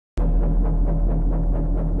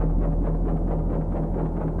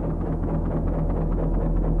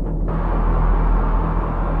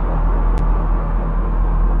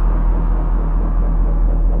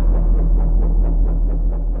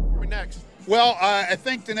Well, I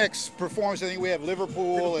think the next performance, I think we have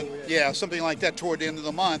Liverpool, and yeah, something like that toward the end of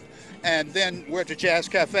the month. And then we're at the Jazz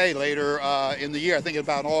Cafe later in the year, I think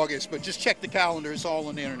about August. But just check the calendar, it's all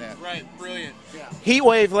on the internet. Right, brilliant. Yeah.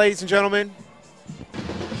 Heatwave, ladies and gentlemen.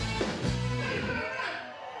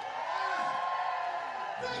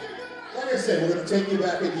 Like I said, we're going to take you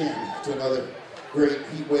back again to another great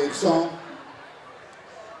Heatwave song.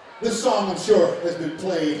 This song, I'm sure, has been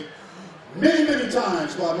played many, many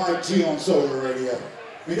times by Mike G on Solar Radio.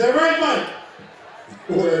 Is that right, Mike?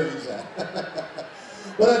 Wherever he's at.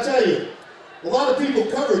 But I tell you, a lot of people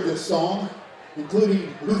covered this song,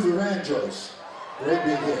 including Luther Vandross. Great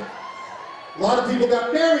big hit. A lot of people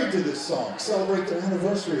got married to this song, celebrate their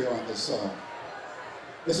anniversary on this song.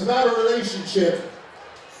 It's about a relationship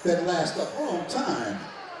that lasts a long time.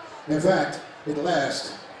 In fact, it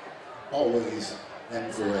lasts always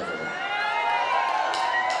and forever.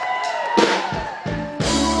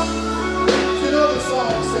 If you know the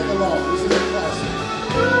song, sing along. This is a classic.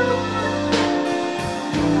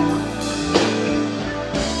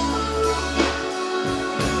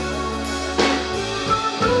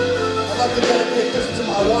 I'd like to dedicate this to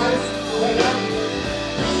my wife, Leah.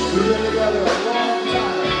 We've been together a long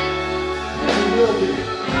time, and we will be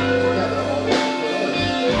together always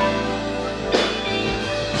forever.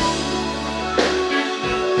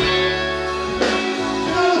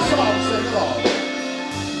 You know the song, sing along.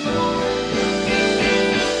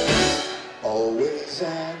 Always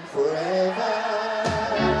and forever.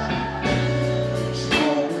 Each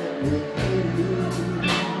moment with you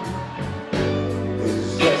is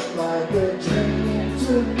just like a dream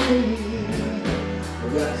to me.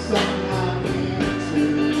 That somehow leads to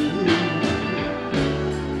you.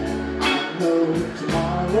 And I know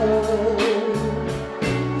tomorrow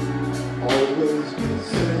always be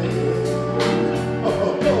safe. Oh,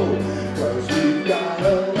 'cause we've got a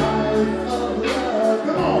life of love.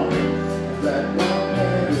 Come on, that will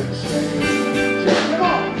never change. Yeah, come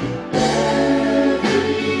on. Every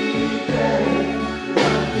day,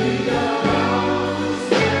 running around,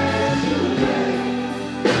 special way.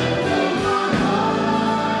 Oh, my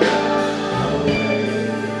heart.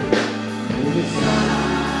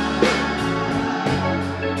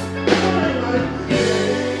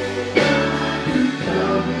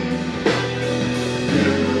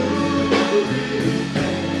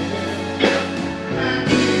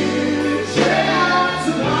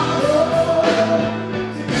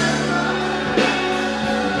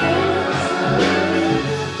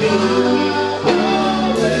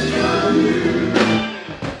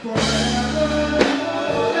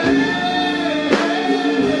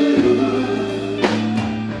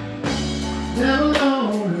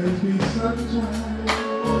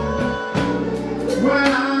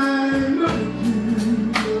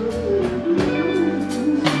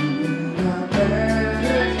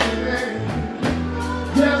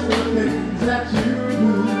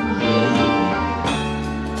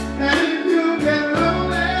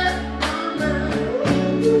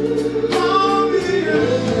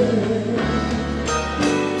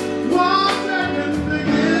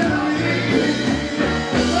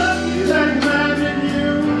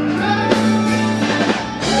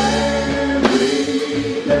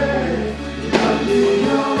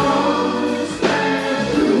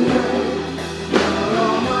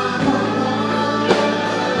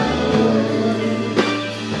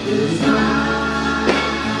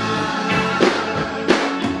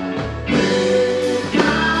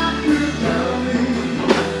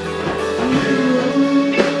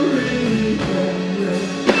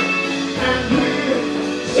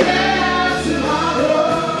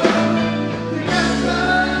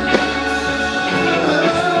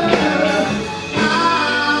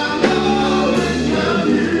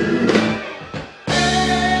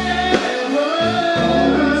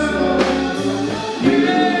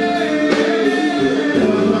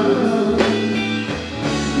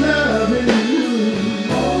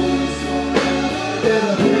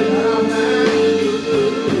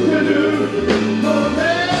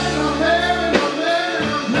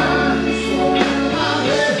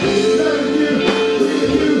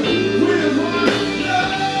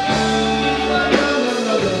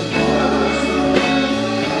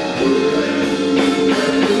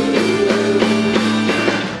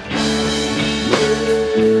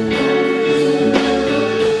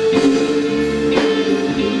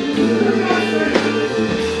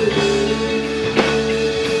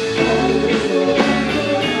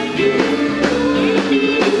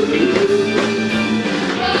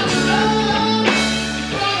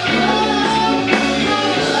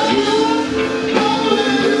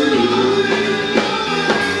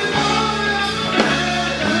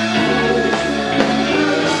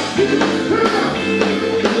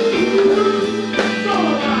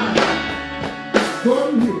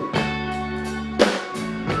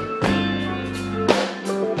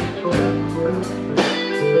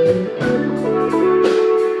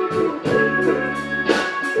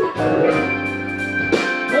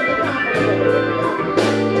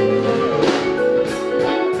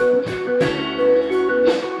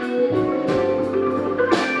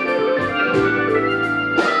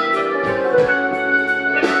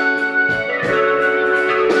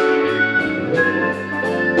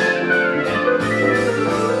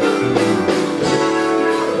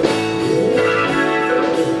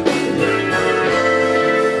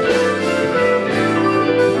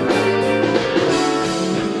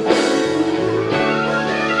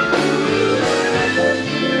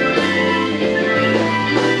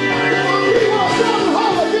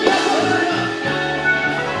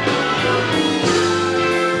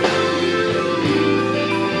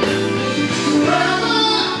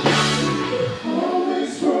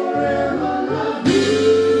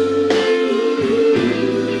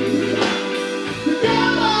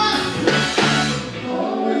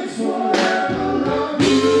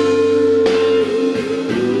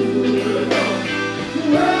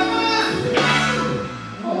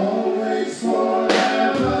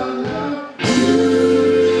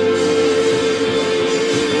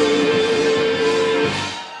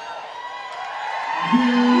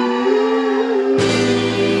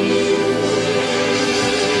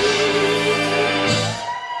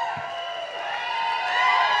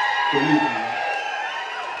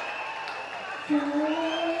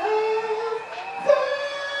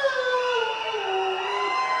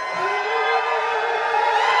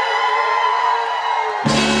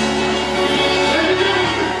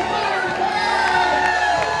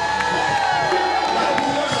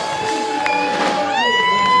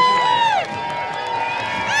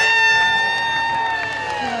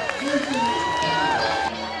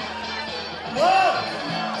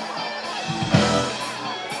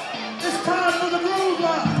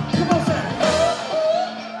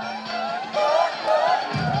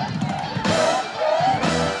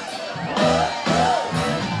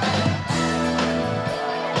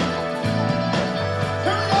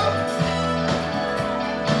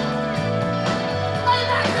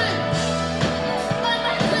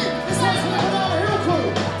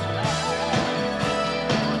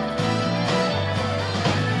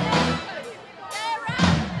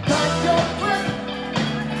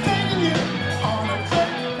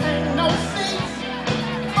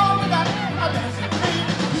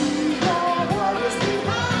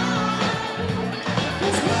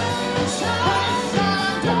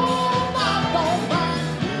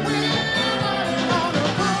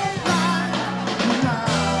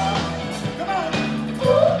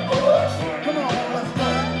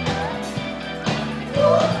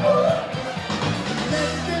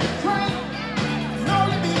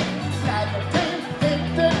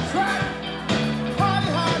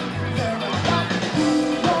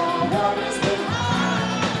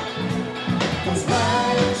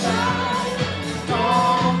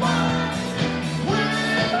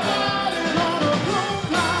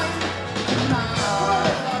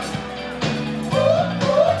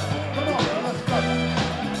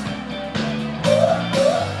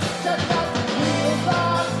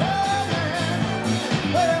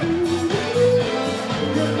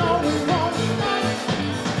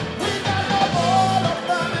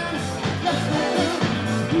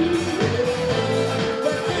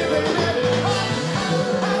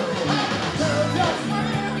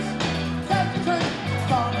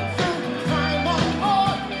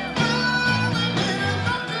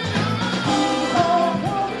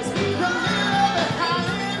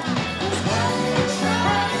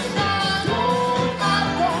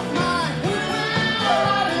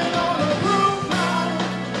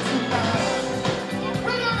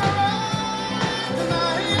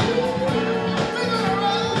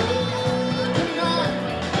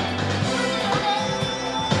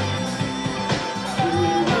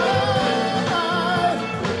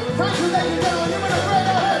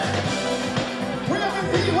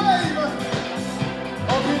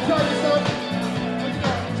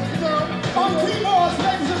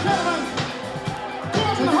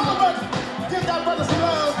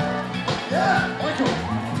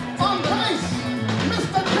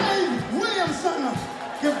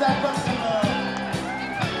 Give that brother some love.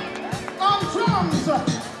 On drums,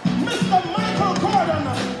 Mr. Michael Gordon.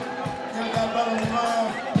 Give that brother some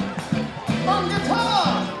love. On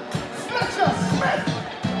guitar, Fletcher Smith.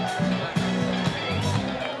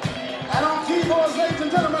 And on keyboards, ladies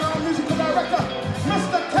and gentlemen, our musical director,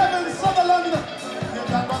 Mr. Kevin Sutherland. Give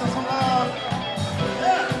that brother some love.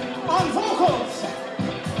 Yeah. On vocals,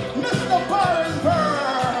 Mr. Byron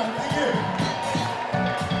Byrne. Thank you.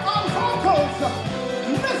 On vocals,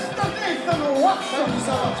 Mr. Nathan Watson. Thank you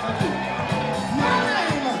so much. Thank you. My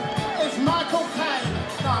name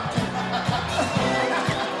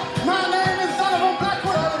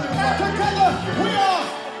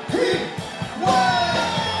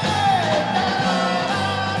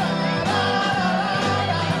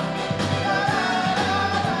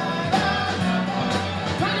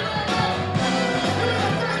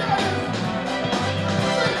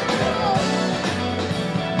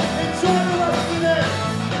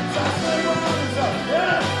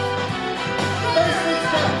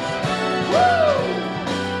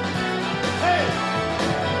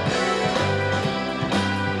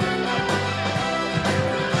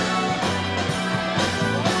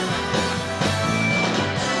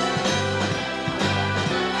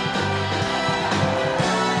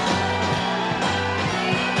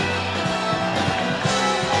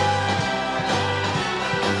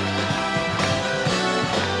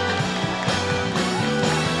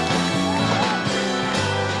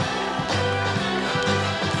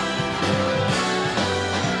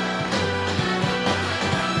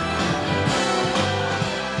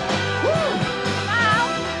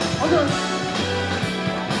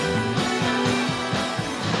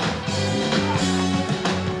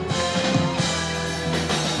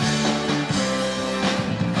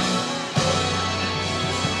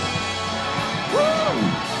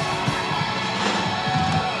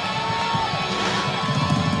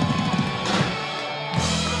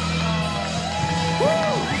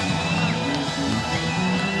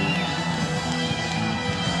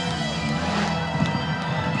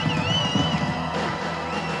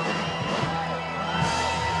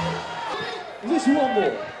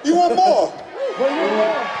want more. You want more? What do you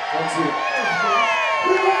want? That's it.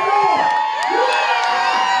 We want more!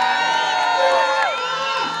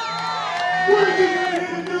 What are you here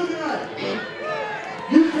to do tonight?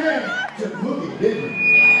 You came to boogie, didn't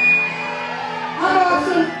you? How about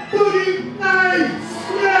some boogie nights?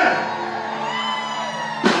 Yeah!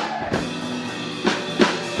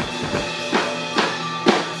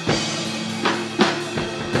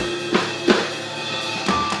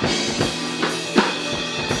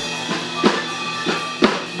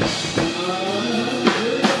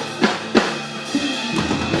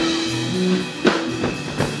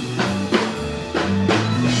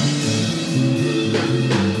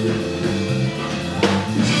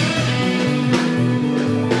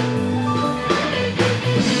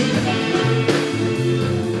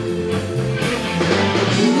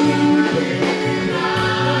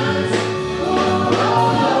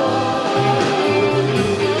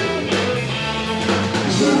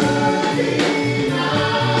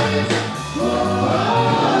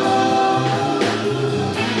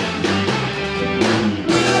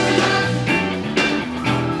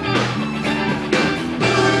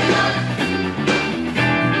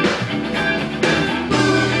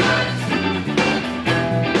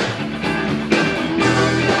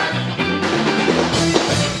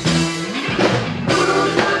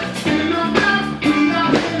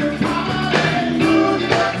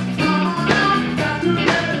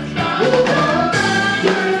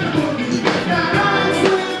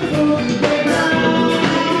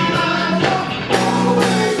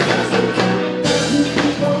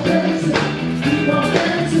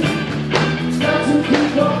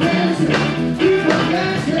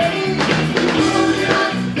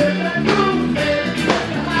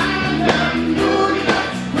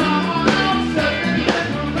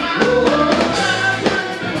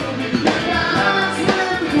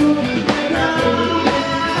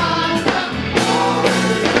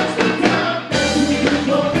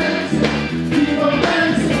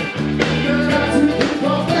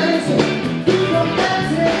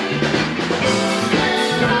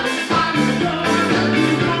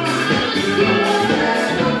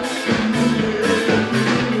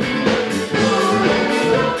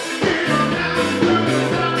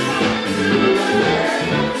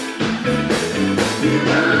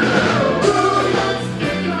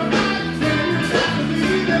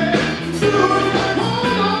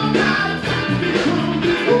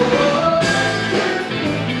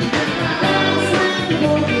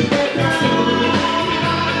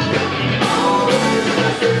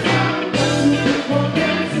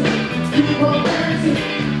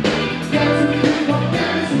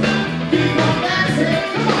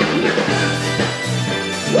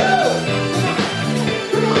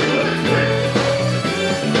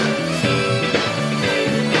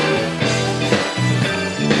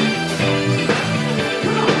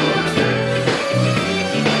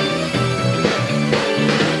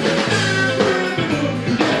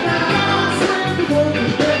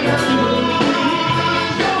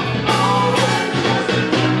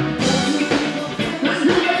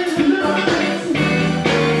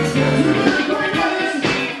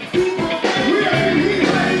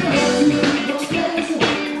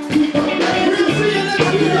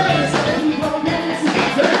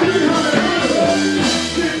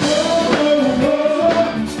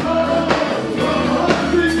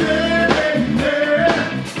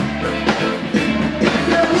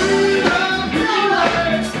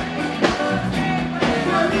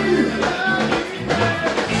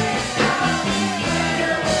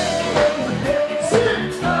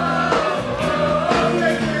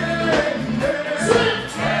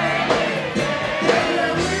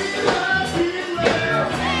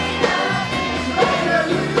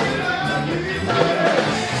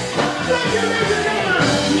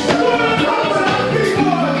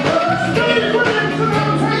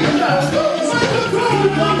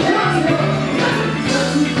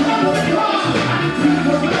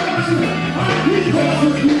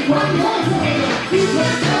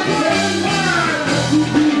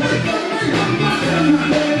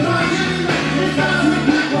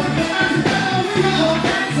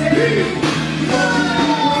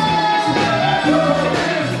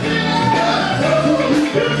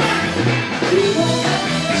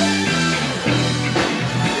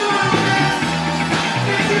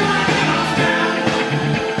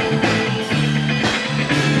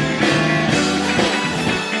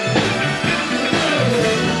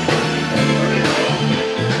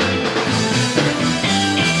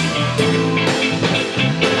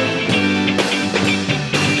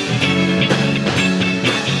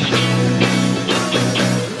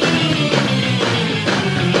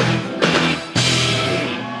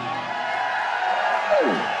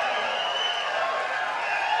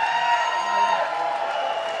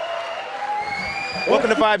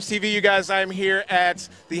 Welcome to Vibes TV, you guys. I'm here at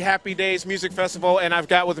the Happy Days Music Festival, and I've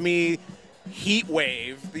got with me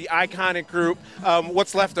Heatwave, the iconic group.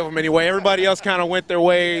 What's left of them anyway. Everybody else kind of went their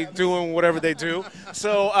way doing whatever they do.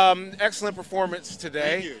 So excellent performance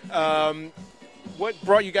today. What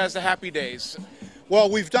brought you guys to Happy Days? Well,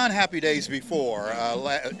 we've done Happy Days before,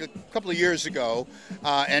 a couple of years ago,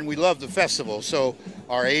 and we loved the festival. So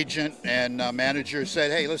our agent and manager said,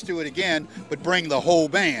 hey, let's do it again, but bring the whole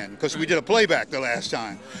band, because we did a playback the last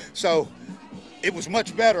time. So it was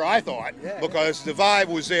much better, I thought, because the vibe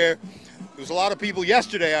was there. There was a lot of people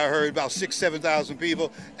yesterday, I heard, about 6,000 to 7,000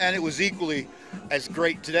 people, and it was equally as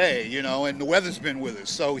great today, you know, and the weather's been with us.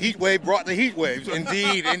 So Heatwave brought the heat waves.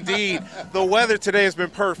 Indeed, indeed. The weather today has been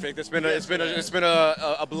perfect. It's been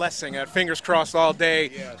a blessing. Fingers crossed all day,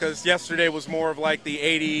 because yesterday was more of like the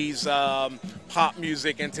 80s pop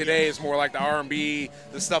music, and today is more like the R&B,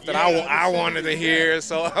 the stuff that I wanted to hear.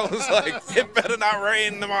 So I was like, it better not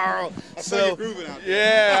rain tomorrow. I saw you grooving out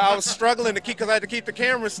there. Yeah, I was struggling to keep, because I had to keep the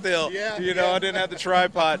camera still. You know, I didn't have the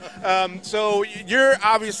tripod. So you're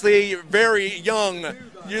obviously very young.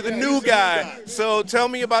 You're the new guy. So tell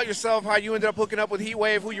me about yourself, how you ended up hooking up with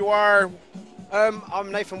Heatwave, who you are. I'm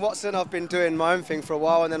Nathan Watson. I've been doing my own thing for a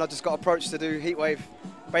while, and then I just got approached to do Heatwave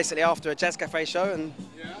basically after a Jazz Cafe show, and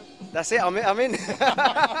that's it. I'm in.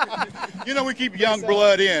 You know, we keep young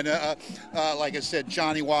blood in. Like I said,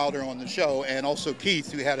 Johnny Wilder on the show, and also Keith,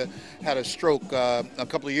 who had a stroke a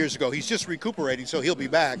couple of years ago. He's just recuperating, so he'll be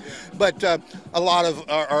back. But a lot of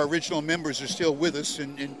our original members are still with us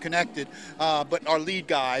and connected. But our lead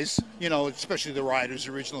guys, you know, especially the writers,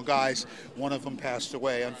 original guys, one of them passed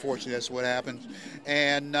away. Unfortunately, that's what happened.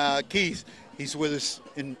 And Keith, he's with us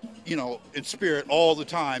in spirit all the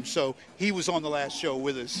time. So he was on the last show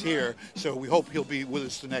with us here. So we hope he'll be with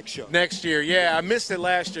us the next show. Next year, yeah. I missed it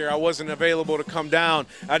last year. I wasn't available to come down.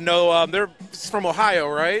 I know they're from Ohio,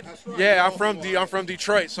 right? That's right. Yeah, I'm from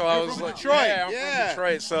Detroit. So I was like, Detroit. Yeah, I'm from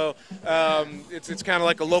Detroit. So it's kind of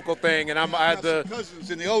like a local thing. And I had the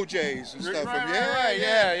cousins in the OJs and stuff.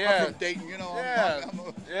 Yeah. I'm from Dayton, you know.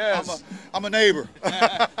 Yes. I'm a neighbor.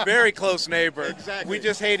 Very close neighbor. Exactly. We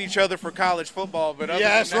just hate each other for college football, but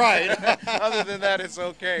that's right. Other than that, it's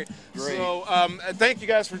okay. Great. So thank you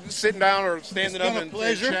guys for sitting down or standing up and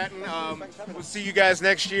chatting. We'll see you guys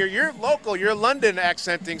next year. You're local. You're London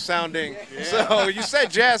accenting sounding. So you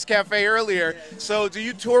said Jazz Cafe earlier. So do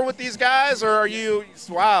you tour with these guys, or are you?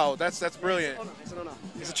 Wow, that's brilliant. It's an honor.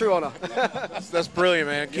 It's a true honor. That's brilliant,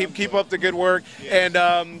 man. Keep up the good work. And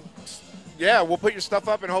we'll put your stuff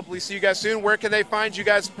up and hopefully see you guys soon. Where can they find you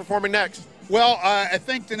guys performing next? Well, I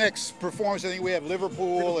think the next performance, I think we have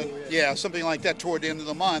Liverpool and something like that toward the end of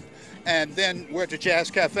the month. And then we're at the Jazz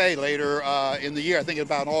Cafe later in the year, I think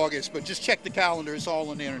about August. But just check the calendar, it's all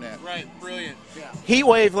on the internet. Right, brilliant.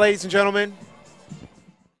 Heatwave, ladies and gentlemen.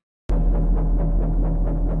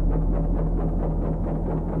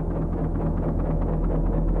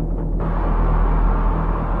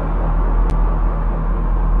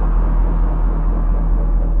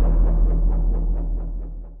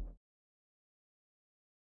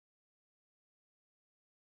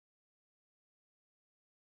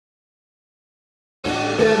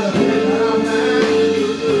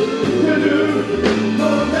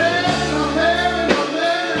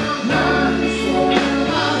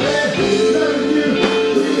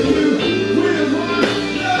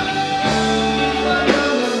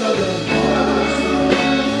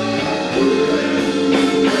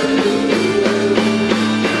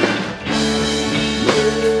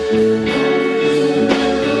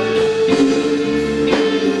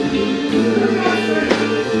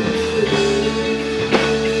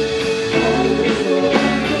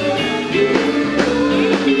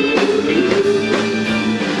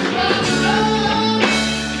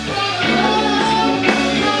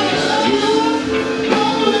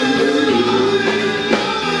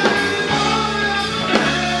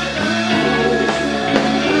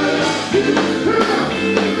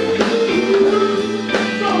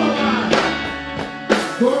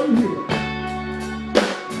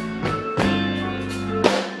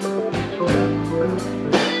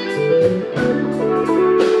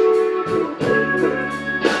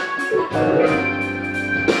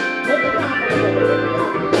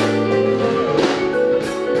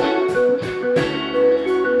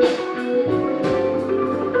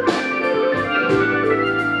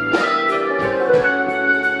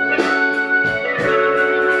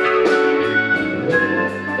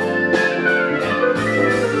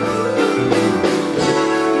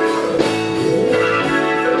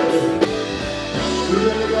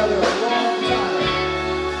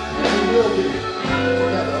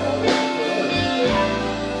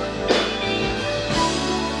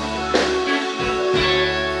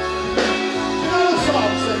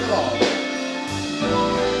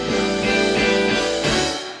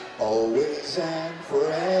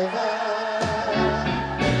 forever.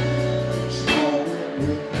 Showing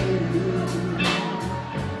with you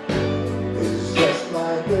is just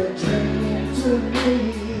like a dream to me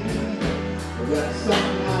that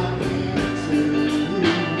somehow leads to you.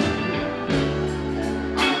 And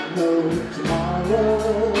I know tomorrow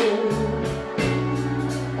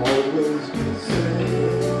always be the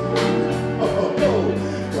same.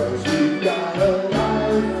 Cause we've got a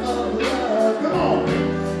life of love, come on,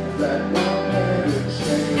 that will never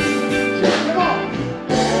change. Come on!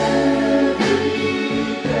 Every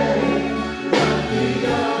day, running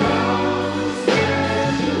your own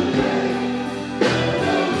special way,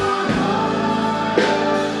 fill my heart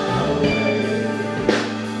away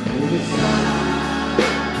with a smile.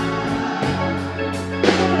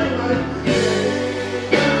 Every day,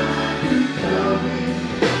 you tell me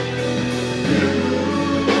you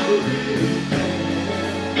really care,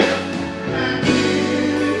 and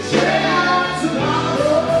we'll share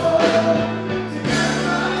tomorrow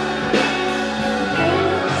together.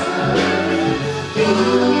 I'll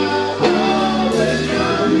always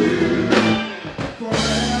love you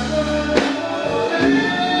forever.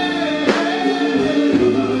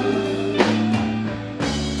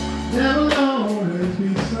 There'll always be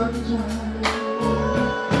sunshine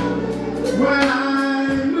when I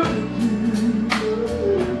look at you.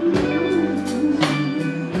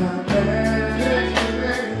 I can't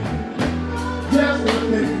explain just the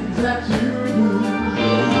things that you do.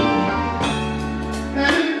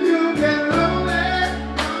 And if you get lonely,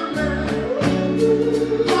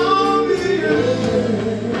 call me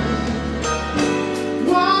again.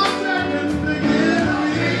 One second to give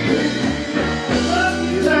me,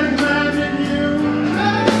 just imagine you.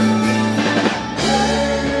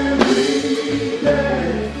 Every day,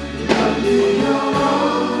 loving your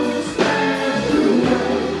own special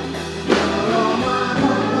way, you're on my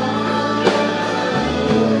heart.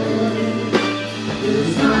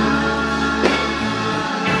 It's mine.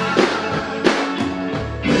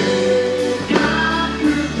 It's time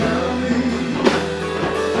to tell me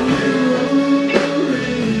you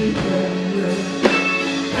really care,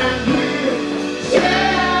 and we'll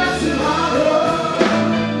share tomorrow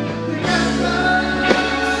together.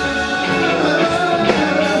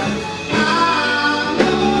 I'll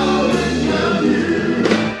always love you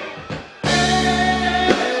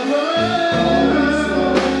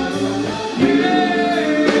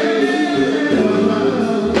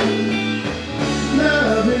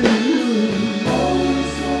loving you.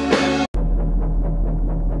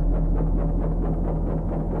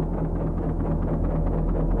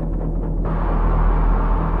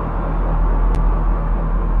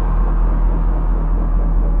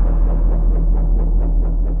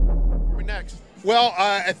 Next. Well,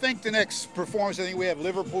 I think the next performance, I think we have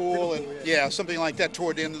Liverpool and yeah, something like that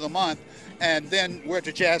toward the end of the month. And then we're at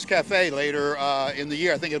the Jazz Cafe later in the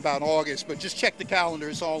year, I think about August. But just check the calendar,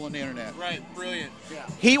 it's all on the internet. Right, brilliant. Yeah.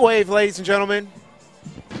 Heatwave, ladies and gentlemen.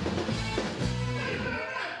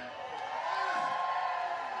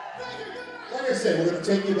 Like I said, we're going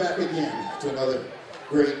to take you back again to another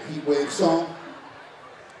great Heatwave song.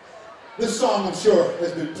 This song, I'm sure,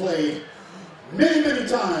 has been played many, many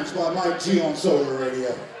times by Mike G on Solar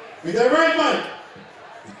Radio. Is that right, Mike?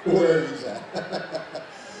 Wherever he's at.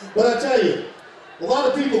 But I tell you, a lot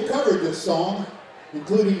of people covered this song,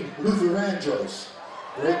 including Luther Vandross.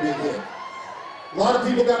 Great big hit. A lot of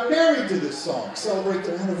people got married to this song, celebrate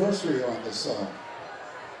their anniversary on this song.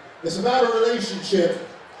 It's about a relationship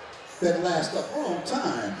that lasts a long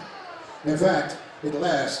time. In fact, it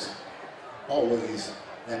lasts always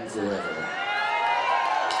and forever.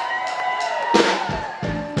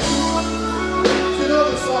 You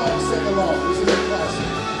know the song, sing along.